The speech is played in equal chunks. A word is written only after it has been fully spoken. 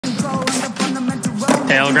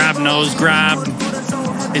Tail grab, nose grab.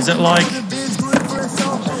 Is it like...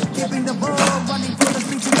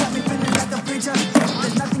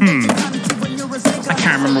 I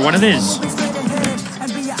can't remember what it is.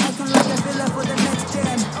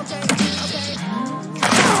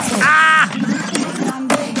 Ah!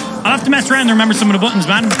 I'll have to mess around and remember some of the buttons,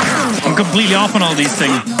 man. I'm completely off on all these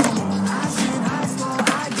things.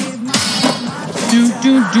 Do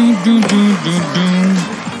do do do do do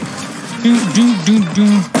do do do do.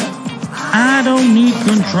 I don't need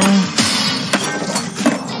control.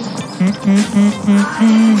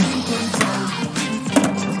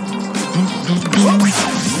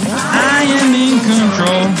 I am in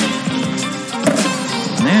control.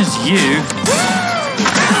 There's you.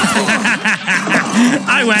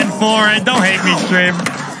 I went for it. Don't hate me, stream.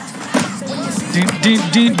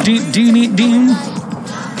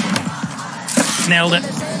 Nailed it.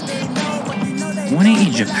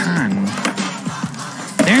 180 Japan.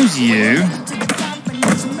 There's you.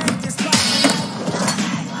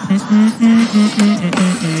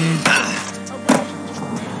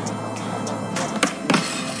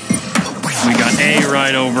 We got A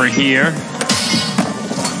right over here.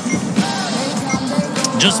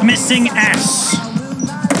 Just missing S.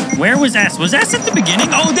 Where was S? Was S at the beginning?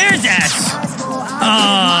 Oh, there's S.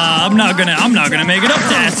 I'm not gonna make it up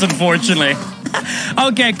to S, unfortunately.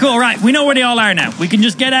 Okay, cool. Right, we know where they all are now. We can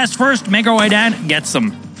just get S first, make our way down, get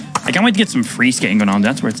some. I can't wait to get some free skating going on.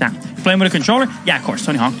 That's where it's at. Playing with a controller? Yeah, of course.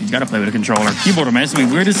 Tony Hawk, you gotta play with a controller. Keyboard and mouse will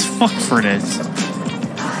be weird as fuck for this.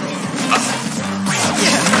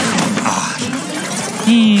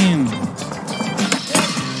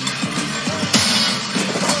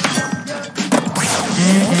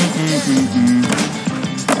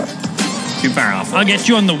 Too far off. I'll get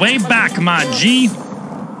you on the way back, my G.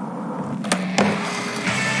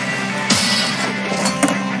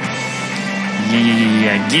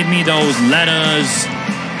 Yeah. Give me those letters.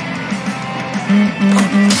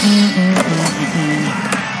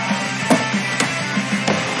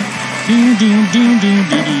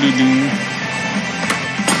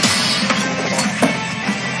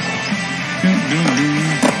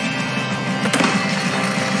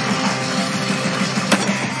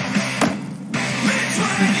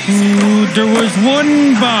 Ooh, there was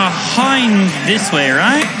one behind this way,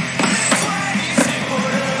 right?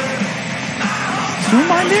 Is there one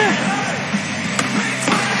behind here?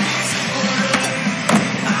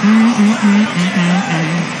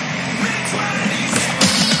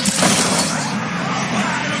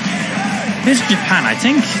 This is Japan, I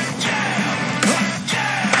think.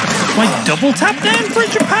 Do I double tap down for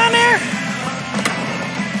Japan Air?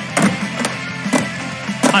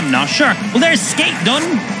 I'm not sure. Well, there's skate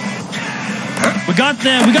done. We got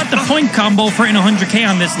the point combo for hitting 100k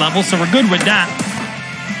on this level, so we're good with that.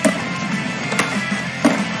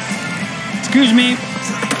 Excuse me.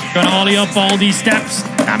 Gonna ollie up all these steps.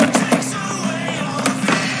 Damn it.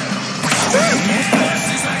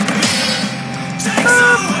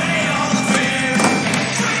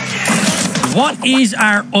 What is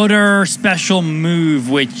our other special move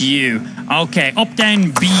with you? Okay, up,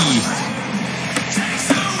 down, B.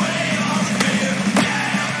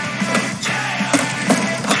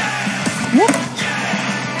 Whoop.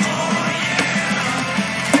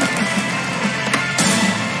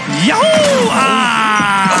 Yo!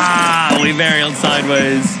 Ah! We varied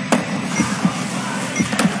sideways.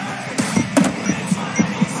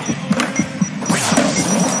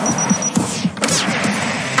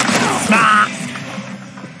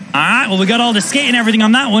 Alright, well, we got all the skate and everything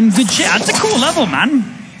on that one. Good shit. That's a cool level, man.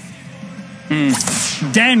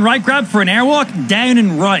 Down, right grab for an airwalk. Down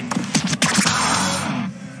and right.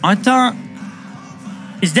 I thought...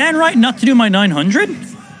 Is down right not to do my 900?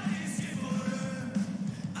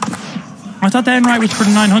 I thought down right was for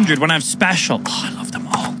the 900 when I have special. Oh, I love them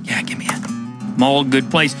all. Yeah, give me it. I'm all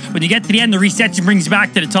good place. When you get to the end, the resets and brings you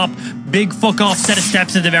back to the top. Big fuck off set of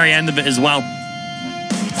steps at the very end of it as well.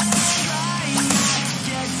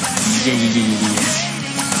 Yeah.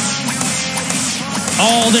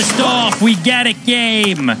 All the stuff, we get it,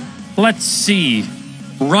 game. Let's see.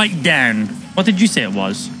 Right down. What did you say it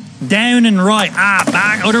was? Down and right. Ah,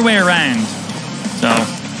 back, other way around. So.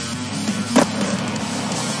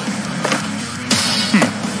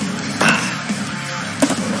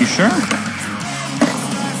 You sure?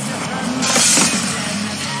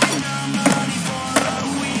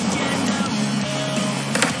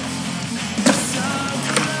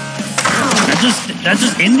 That's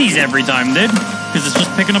just indies every time, dude. Because it's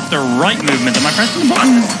just picking up the right movement. Am I pressing the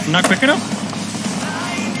button? Not quick enough?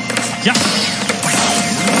 Yeah.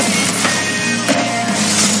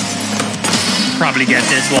 Probably get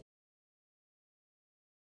this one.